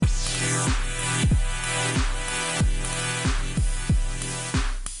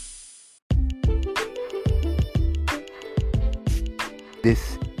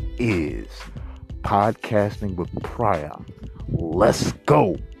This is Podcasting with PRIOP. Let's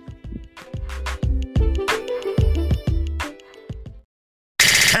go.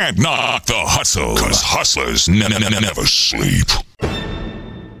 Can't knock the hustle, 'cause hustlers never sleep.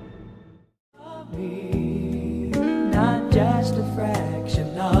 Not just a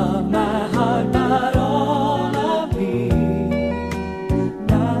fraction of my heart, but all of me.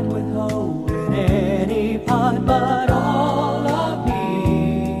 Not withholding any part, but all of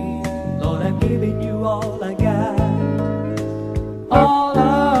me. Lord, I'm giving you all I got. All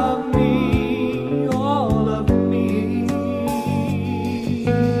of me, all of me.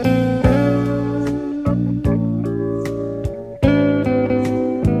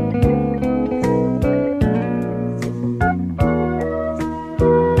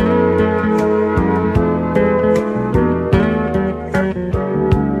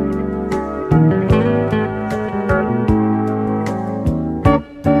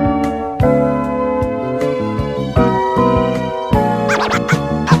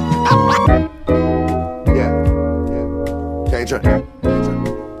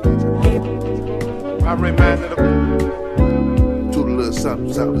 I reminded him to the little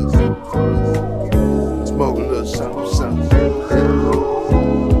something, smoke a little something.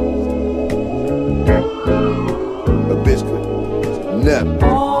 A bitch could never,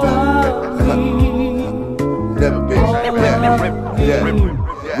 bitch.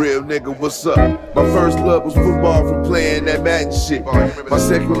 Real nigga, what's up? My first love was football from playing that Madden shit. My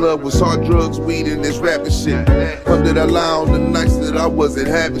second love was hard drugs, weed, and this rapping shit. Did I lie on the nights that I wasn't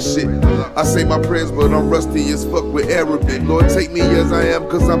having shit? I say my prayers, but I'm rusty as fuck with Arabic. Lord, take me as I am,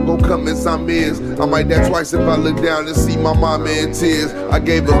 'cause I'm gon' come as I'm is. I might die twice if I look down and see my mama in tears. I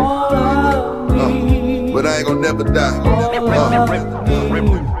gave her, but I ain't gon' never die.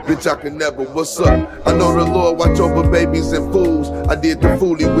 Bitch, I can never, what's up? I know the Lord watch over babies and fools. I did the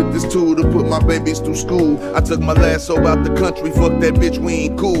foolie with this tool to put my babies through school. I took my last soul out the country, fuck that bitch, we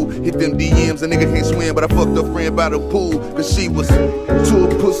ain't cool. Hit them DMs, a nigga can't swim, but I fucked a friend by the pool. 'Cause she was too a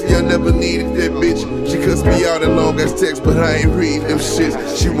pussy, I never needed that bitch. She cussed me out in long ass text, but I ain't reading them shits.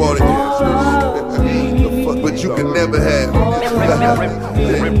 She wanted the fuck, but you can never have.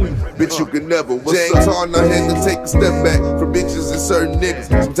 Bitch, you can never. James Harden, I had to take a step back from bitches and certain niggas.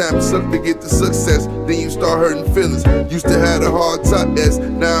 Sometimes it sucks to get the success, then you start hurting feelings. Used to have a hard top S,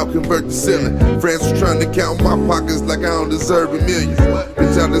 now I convert the ceiling. Friends was trying to count my pockets like I don't deserve a million.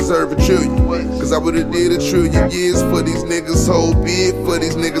 Bitch, I deserve a trillion. 'Cause I would've did a trillion years for these niggas. Whole bid for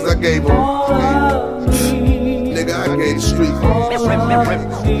these niggas, I gave them. Nigga, I gave the street.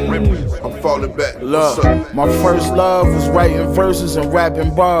 I'm falling back. Look, my first love was writing verses and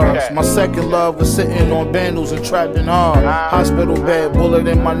rapping bars. My second love was sitting on bundles and trapping hard. Hospital bed, bullet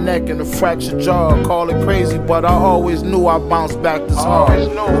in my neck and a fractured jaw. Call it crazy, but I always knew I bounced back this hard.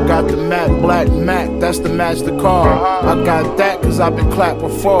 Got the Mac, Black Mac, that's the match the car. I got that 'cause I've been clapped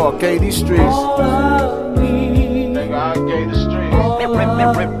before. Gave these streets. Nigga, I gave the streets.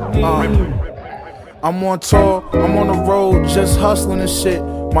 I'm on tour, I'm on the road, just hustling and shit.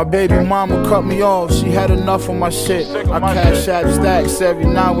 My baby mama cut me off, she had enough of my shit. I cash app stacks every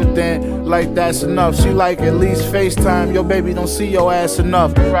now and then, like that's enough. She like at least FaceTime, yo baby don't see your ass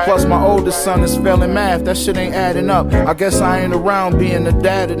enough. Plus my oldest son is failing math, that shit ain't adding up. I guess I ain't around being a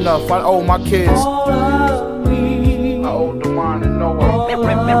dad enough. I owe my kids, I owe the mine and Noah.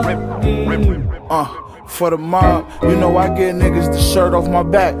 For the mob, you know I get niggas the shirt off my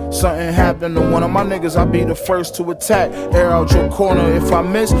back. Something happened to one of my niggas, I be the first to attack. Air out your corner, if I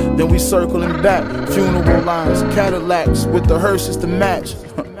miss, then we circling back. Funeral lines, Cadillacs with the hearses to match.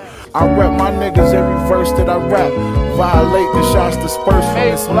 I rep my niggas every verse that I rap. Violate the shots dispersed from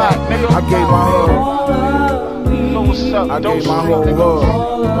this map. I gave my hood, I gave my whole hood.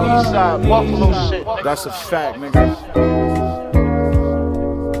 Eastside Buffalo shit, that's a fact, nigga.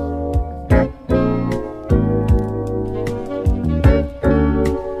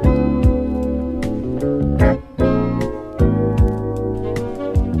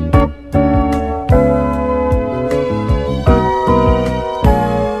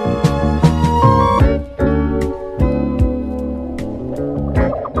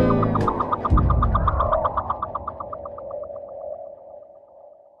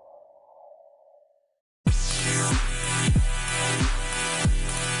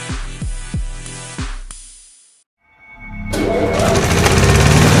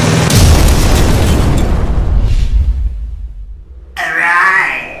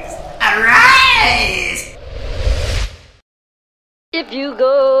 If you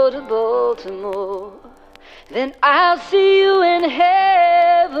go to Baltimore, then I'll see you in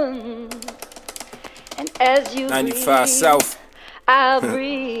heaven. And as you 95 South. I'll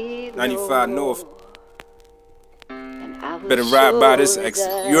breathe 95 North. and I will Better ride by this exit.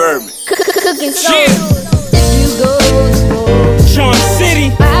 You heard me. Cooking Shit. If you go to Charm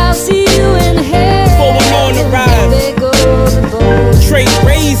City. I'll see you in hell. Going on the ride. They go to boat. Trade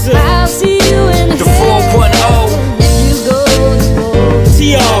Razor. I'll see you in The hell. 410. If you go to boat.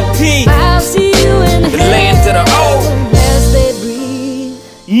 TRP. I'll see you in The hell. land of the O. As they breathe,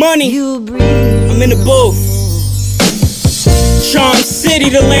 Money. you breathe. I'm in the booth. Charm City,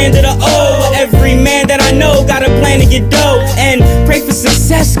 the land of the O. Every man that I know got a plan to get dough. And pray for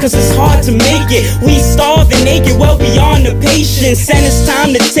success, cause it's hard to make it. We starve and naked, well beyond the patience. And it's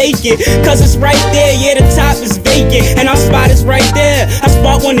time to take it, cause it's right there. Yeah, the top is vacant, and our spot is right there. I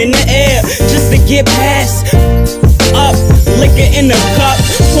spot one in the air, just to get past. Up, liquor in the cup,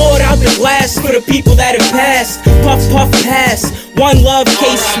 poured out the glass for the people that have passed. Puff, puff, pass. One love,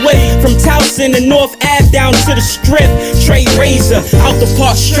 case swift. From Towson to North Ave down to the strip. Trade Razor, out the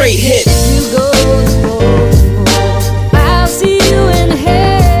park, straight hits. You go to boat. I'll see you in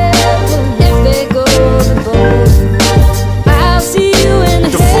hell. If they go to boat. I'll see you in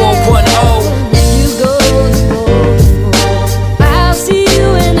The hell. 410, If you go to boat. I'll see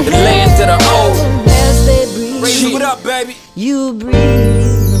you in the hell. land of the O. As they breathe, Razor, what up, baby? you breathe.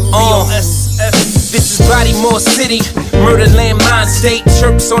 This is Bodymore City, Murderland mind state.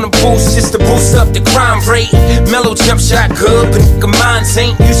 Chirps on the boost just to boost up the crime rate. Mellow jump shot good, but nigga minds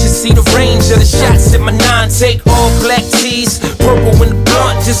ain't. You should see the range of the shots in my 9-take. All black tees, purple in the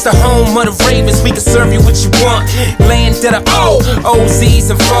blunt. Just the home of the Ravens, we can serve you what you want. Land of the O,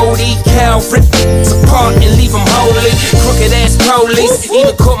 OZs and 40. Cal rip apart and leave them holy. Crooked ass police,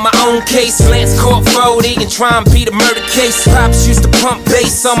 even caught my own case. Lance caught 40 and try and beat a murder case. Pops used to pump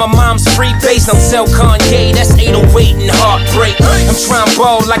bass on my mom's free base. Don't sell Kanye, that's 808 and heartbreak. I'm trying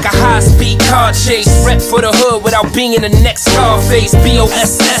ball like a high-speed car chase. Rep for the hood without being the next Scarface.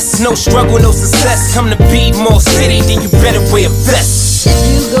 BOSS, no struggle, no success. Come to be more city, then you better wear a vest. If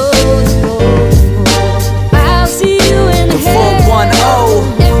you go to boat. I'll see you in The hell.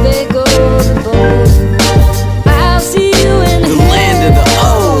 410, If they go to boat. I'll see you in the hell. land of the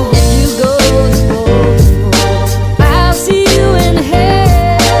O. If you go to boat. I'll see you in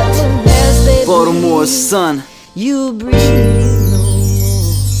hell. As they Baltimore breathe, sun. you breathe.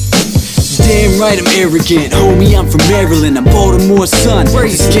 Damn right I'm arrogant, homie, I'm from Maryland, I'm Baltimore's son.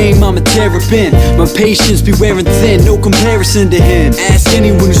 This game I'm a terrapin, my patience be wearing thin, no comparison to him. Ask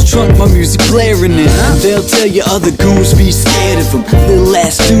anyone who's drunk, my music blaring in. They'll tell you other goons be scared of him. Little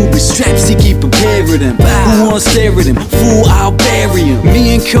ass dude with straps, he keep prepared with him. Who won't stare at him? Fool, I'll bury him.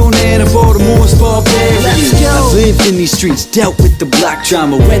 Me and Conan are Baltimore's barbarians. I've lived in these streets, dealt with the block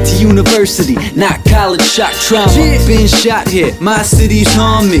drama. Went to university, not college, shock trauma. Been shot here, my city's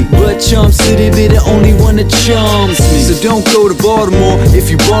harmed me, but Charm City be the only one that charms me. So don't go to Baltimore if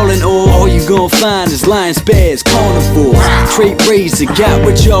you ballin' all you gon' find is lions, bears, carnivores. Trade Razor, got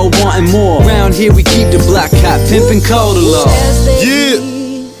what y'all want and more. Round here we keep the block hot, pimpin' call the law. As they Yeah.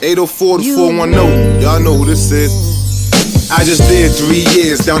 breathe, 804 to 410. Y'all know who this is. I just did 3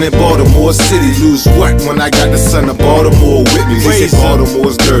 years down in Baltimore City. Lose what when I got the son of Baltimore with me? They say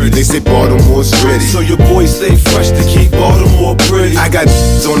Baltimore's dirty, they say Baltimore's gritty. So your boys stay fresh to keep Baltimore pretty. I got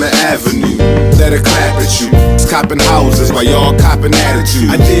on the avenue that'll clap at you. It's copping houses while y'all copping attitude.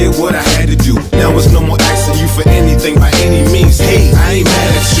 I did what I had to do. Now it's no more asking you for anything by any means. Hey, I ain't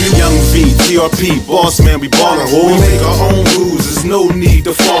mad at you. Young V, TRP, boss man, we ballin' ho. We make our own rules, there's no need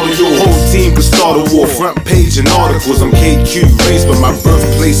to follow your whole team can start a war. Front page and articles, I'm KQ raised, but my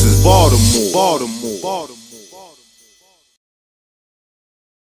birthplace is Baltimore. Baltimore. Baltimore.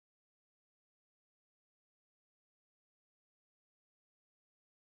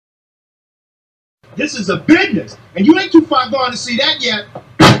 This is a business, and you ain't too far gone to see that yet.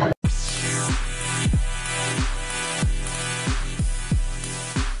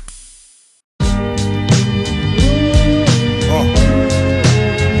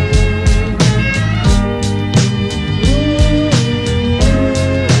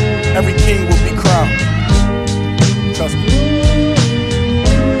 Every king will be crowned. Trust me.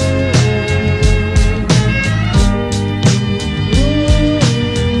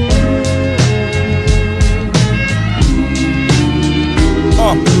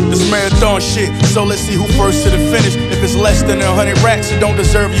 This marathon shit, so let's see who first to the finish. If it's less than 100 racks, it don't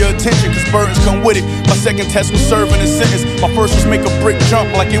deserve your attention, cause burdens come with it. My second test was serving a sentence. My first was make a brick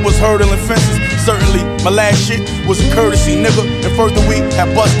jump like it was hurdling fences. Certainly, my last shit was a courtesy, nigga. And further we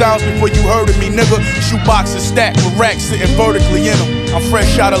had bust downs before you heard of me, nigga. Shoeboxes stacked with racks sitting vertically in them. I'm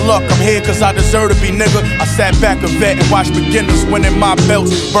fresh out of luck, I'm here cause I deserve to be, nigga. I sat back a vet and watched beginners winning my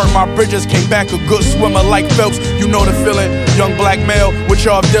belts. Burnt my bridges, came back a good swimmer like Phelps. You know the feeling, young black male, what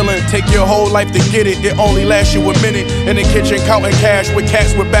y'all dealing. Take your whole life to get it, it only lasts you a minute. In the kitchen counting cash with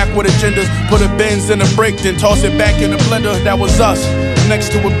cats with backward agendas. Put a Benz in a brick, then toss it back in the blender. That was us.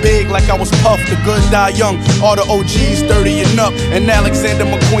 Next to a big like I was Puff, the good die young. All the OGs 30 and up, and Alexander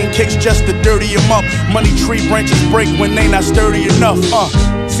McQueen kicks just to dirty him up. Money tree branches break when they not sturdy enough.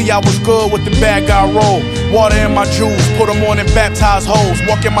 See, I was good with the bad guy roll. Water in my jewels, put them on and baptize hoes.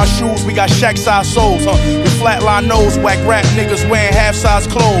 Walk in my shoes, we got shack size souls. With flatline nose, whack rap niggas wearing half size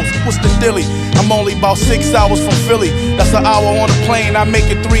clothes. What's the dilly? I'm only about 6 hours from Philly. That's an hour on a plane, I make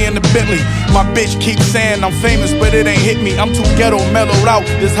it 3 in the Bentley. My bitch keeps saying I'm famous, but it ain't hit me. I'm too ghetto, mellowed out,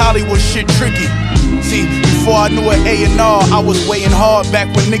 this Hollywood shit tricky. See, before I knew an A&R, I was weighing hard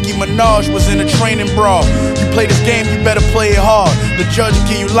back when Nicki Minaj was in a training bra. You play this game, you better play it hard. The judge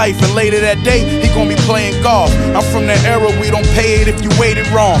give you life, and later that day, he gon' be playing golf. I'm from that era, we don't pay it if you waited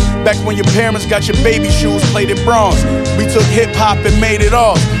wrong. Back when your parents got your baby shoes plated bronze. We took hip-hop and made it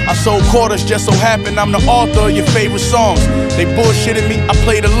off. I sold quarters, just so happened I'm the author of your favorite songs. They bullshitted me, I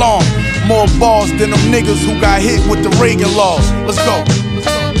played along. More balls than them niggas who got hit with the Reagan laws. Let's go.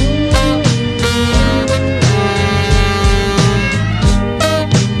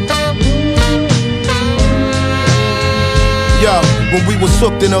 Yo, when we was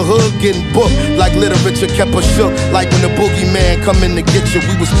hooked in the hood, getting booked like literature kept us shook. Like when the boogeyman come in to get you,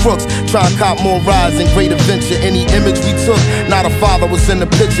 we was crooks, trying to cop more rides and great adventure. Any image we took, not a father was in the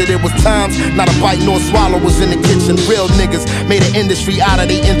picture. There was times, not a bite nor swallow was in the kitchen. Real niggas made an industry out of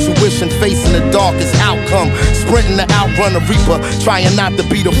their intuition, facing the darkest outcome, sprinting to outrun the reaper, trying not to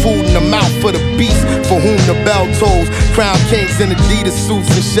be the food in the mouth for the beast for whom the bell tolls. Crown kings in Adidas suits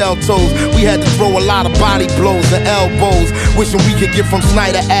and shell toes. We had to throw a lot of body blows and elbows, wishing we could get from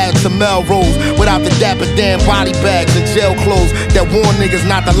Snyder Ave to Melrose without the dapper damn body bags and jail clothes that warn niggas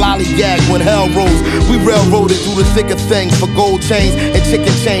not to lollygag when hell rose. We railroaded through the thick of things for gold chains and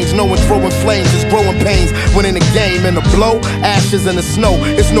chicken chains, knowing throwing flames is growing pains. When in the game, in the blow, ashes in the snow,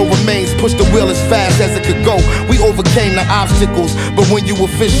 it's no remains. Push the wheel as fast as it could go. We overcame the obstacles, but when you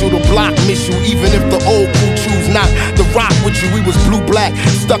official, the block miss you. Even if the old crew choose not to rock with you, we was blue-black,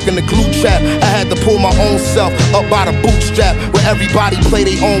 stuck in the glue trap. I had to pull my own self up by the bootstrap, where everybody play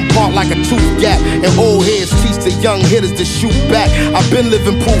their own part like a tooth gap. And old heads teach the young hitters to shoot back. I've been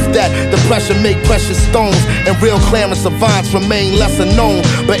living proof that the pressure make precious stones, and real Clarence savants remain lesser known.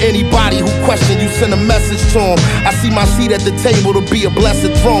 But anybody who question you, send a message to him. I see my seat at the table to be a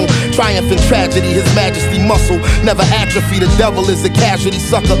blessed throne. Triumph in tragedy, his majesty muscle never atrophy. The devil is a casualty,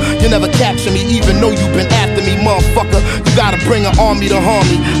 sucker. You never capture me, even though you've been after me, motherfucker. You gotta bring an army to harm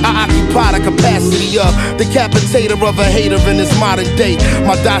me. I occupy the capacity of decapitator of a hater in this modern day.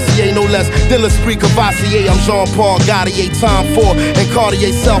 My dossier no less than l'esprit Cavassier. I'm Jean-Paul Gaultier, Tom Ford and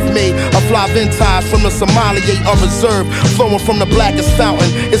Cartier, self-made. A fly vintage from the Sommelier of reserve, flowing from the blackest fountain.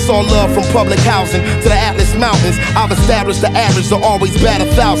 It's all love from public housing to the Atlas Mountains. I've established the average to always bat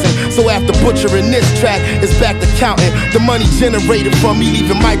 1,000. So after butchering this track, it's back to counting the money generated from me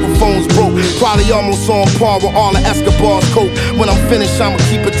leaving microphones broke. Probably almost on par with all of Escobar's coke. When I'm finished, I'ma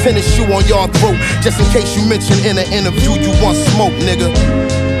keep a tennis shoe on your throat, just in case you mention in an interview you want smoke, nigga.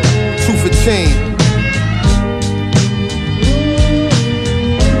 2 for 10.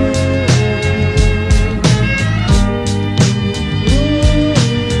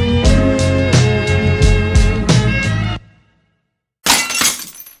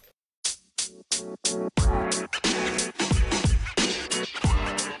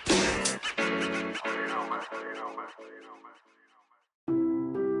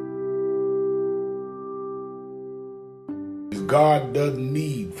 God doesn't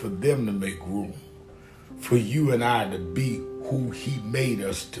need for them to make room for you and I to be who he made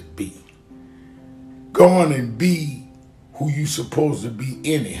us to be. Go on and be who you supposed to be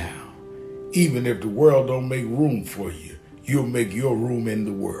anyhow. Even if the world don't make room for you, you'll make your room in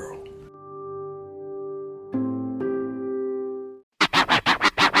the world.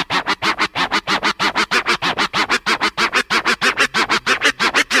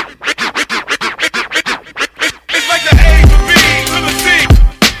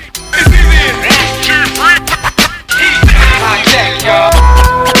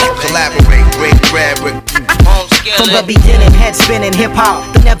 The beginning, head spinning,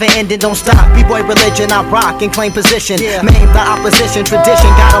 hip-hop, the never ending, don't stop. B-boy religion, I rock and claim position. Maim the opposition,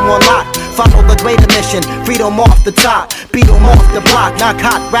 tradition, got them on lock. Follow the greater mission, freedom off the top. beat 'em off the block, knock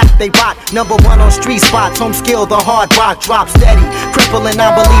hot, rap they rock. Number one on street spots, home skill, the hard rock, drop steady. Crippling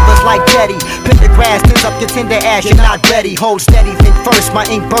non-believers like Teddy. Pick the grass, turns up your tender ass, you're not ready. Hold steady, think first, my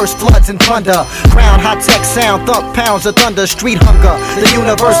ink burst, floods and thunder. Ground, high tech sound, thump pounds of thunder, street hunger. The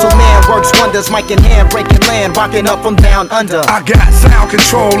universal man works wonders, mic in hand, breaking land, rocking up from down under. I got sound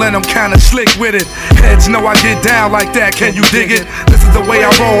control and I'm kinda slick with it. Heads know I get down like that, can you dig it? This is the way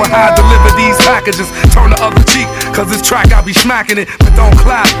I roll and how I deliver these packages. Turn the other cheek, cause this track I be smacking it. But don't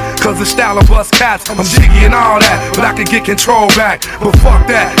clap, cause the style of us cats, I'm jiggy and all that, but I can get control back. But fuck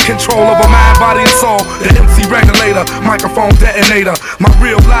that, control over mind, body and soul. The MC regulator, microphone detonator. My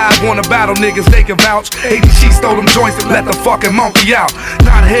real live wanna battle niggas, they can vouch. 80 she stole them joints and let the fucking monkey out.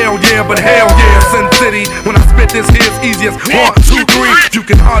 Not hell yeah, but hell yeah, Sin City. When I spit this here's easy as 1, 2, 3. You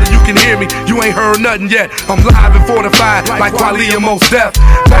can harder, you can hear me, you ain't heard nothing yet. I'm live and fortified like Wally and Mos Def.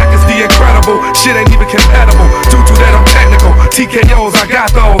 Back is the incredible, shit ain't even compatible. Due to that I'm technical, TKOs I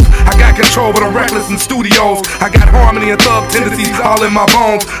got those. I got control but I'm reckless in studios. I got harmony and thug tendencies all in my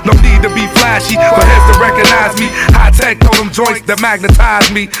bones. No need to be flashy, but heads to recognize me. High tech, throw them joints that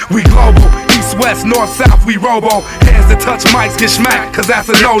magnetize me. We global, east, west, north, south, we robo. Hands that touch mics get smacked, cause that's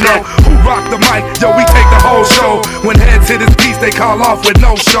a no-no. Who rock the mic? Yo, we take the whole show. When heads hit his piece, they call off with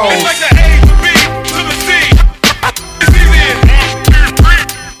no shows. It's like the A to B to the C. It's easy.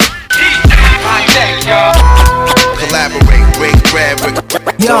 High tech, y'all. Collaborate, break bread,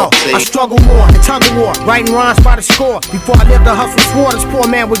 Yo, I struggle more, the tug of war, writing rhymes by the score. Before I lived the hustle swore, this poor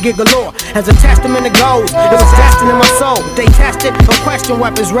man would get galore. As a testament it goes, it was destined in my soul. They tested, no question,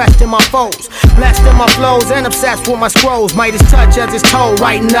 weapons rest in my foes. Blessed in my flows and obsessed with my scrolls. Might as touch as it's told,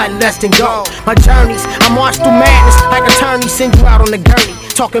 writing nothing less than gold. My journeys, I march through madness like attorneys send you out on the gurney.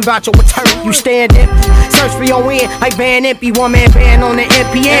 Talking about your attorney, you stand empty. Search for your win like Van Empty. One man band on the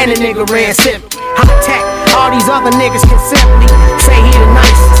MP and a nigga ran simply. High tech, all these other niggas can simply say he the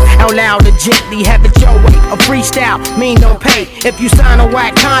nicest. Out loud or gently, have it your way. A freestyle, mean no pay. If you sign a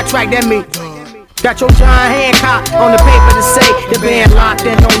whack contract, that means got your John Hancock on the paper to say the band locked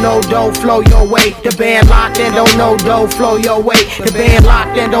and don't know dough flow your way. The band locked and don't know dough flow your way. The band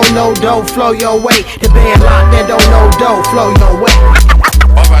locked and don't know dough flow your way. The band locked and don't know dough flow your way.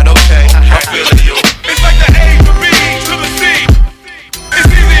 Alright, okay, I feel you. It's like the A to B to the C. It's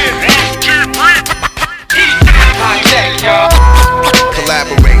easy. High tech, y'all.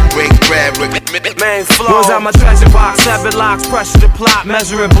 Collaborate, break bread, Main flow. Was out my treasure box, 7 locks, pressure to plot,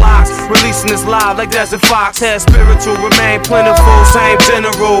 measuring blocks, releasing this live like Desert Fox. Head spiritual, remain plentiful, same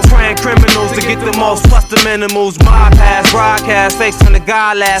general. Praying criminals to get the most, plus the minimals. Mob pass, broadcast, face on the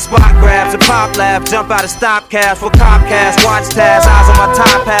guy last, spot grabs, a pop lab, jump out of stop cash for cop cash, watch tabs, eyes on my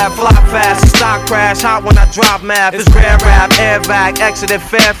top hat, flop fast, stock crash, hot when I drop math. It's rare rap, air vac, exit at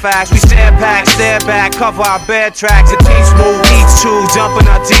Fairfax. We stand back, stare back, cover our bad tracks, and teach smooth, each two, jumping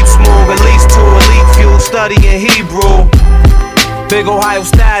our deep smooth, at least 2 elite few, studying Hebrew. Big Ohio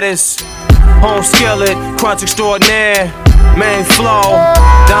status, home skillet, crunch extraordinaire, main flow,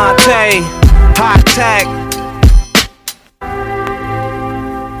 Dante, high tech.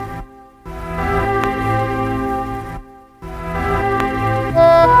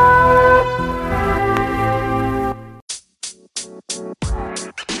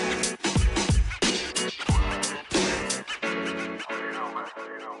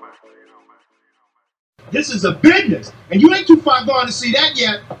 This is a business, and you ain't too far gone to see that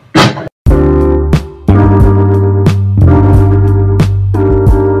yet.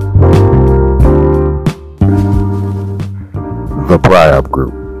 The PRIOP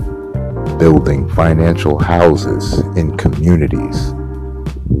Group, building financial houses in communities,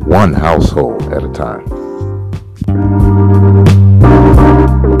 one household at a time.